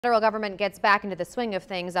Federal government gets back into the swing of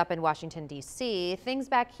things up in Washington, D.C. Things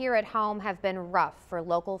back here at home have been rough for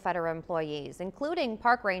local federal employees, including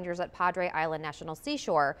park rangers at Padre Island National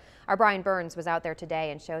Seashore. Our Brian Burns was out there today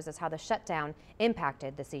and shows us how the shutdown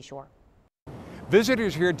impacted the seashore.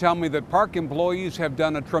 Visitors here tell me that park employees have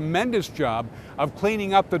done a tremendous job of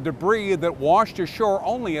cleaning up the debris that washed ashore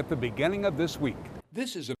only at the beginning of this week.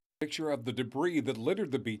 This is a picture of the debris that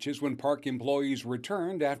littered the beaches when park employees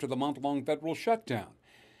returned after the month-long federal shutdown.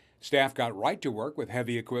 Staff got right to work with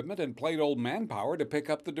heavy equipment and plain old manpower to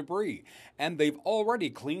pick up the debris, and they've already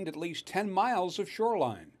cleaned at least 10 miles of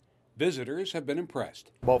shoreline. Visitors have been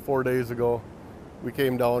impressed. About 4 days ago, we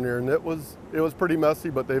came down here and it was pretty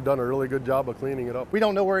messy, but they've done a really good job of cleaning it up. We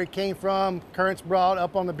don't know where it came from. Currents brought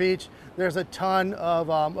up on the beach. There's a ton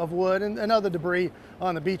of wood and other debris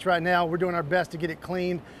on the beach right now. We're doing our best to get it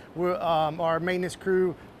cleaned. Our maintenance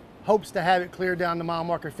crew hopes to have it cleared down to mile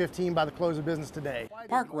marker 15 by the close of business today.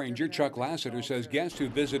 Park Ranger Chuck Lassiter says guests who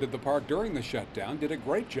visited the park during the shutdown did a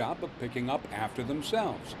great job of picking up after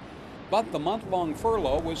themselves. But the month-long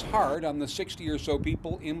furlough was hard on the 60 or so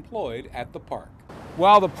people employed at the park.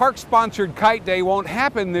 While the park-sponsored Kite Day won't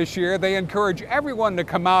happen this year, they encourage everyone to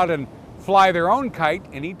come out and fly their own kite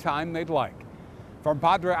anytime they'd like. From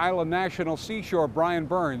Padre Island National Seashore, Brian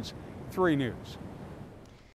Burns, 3 News.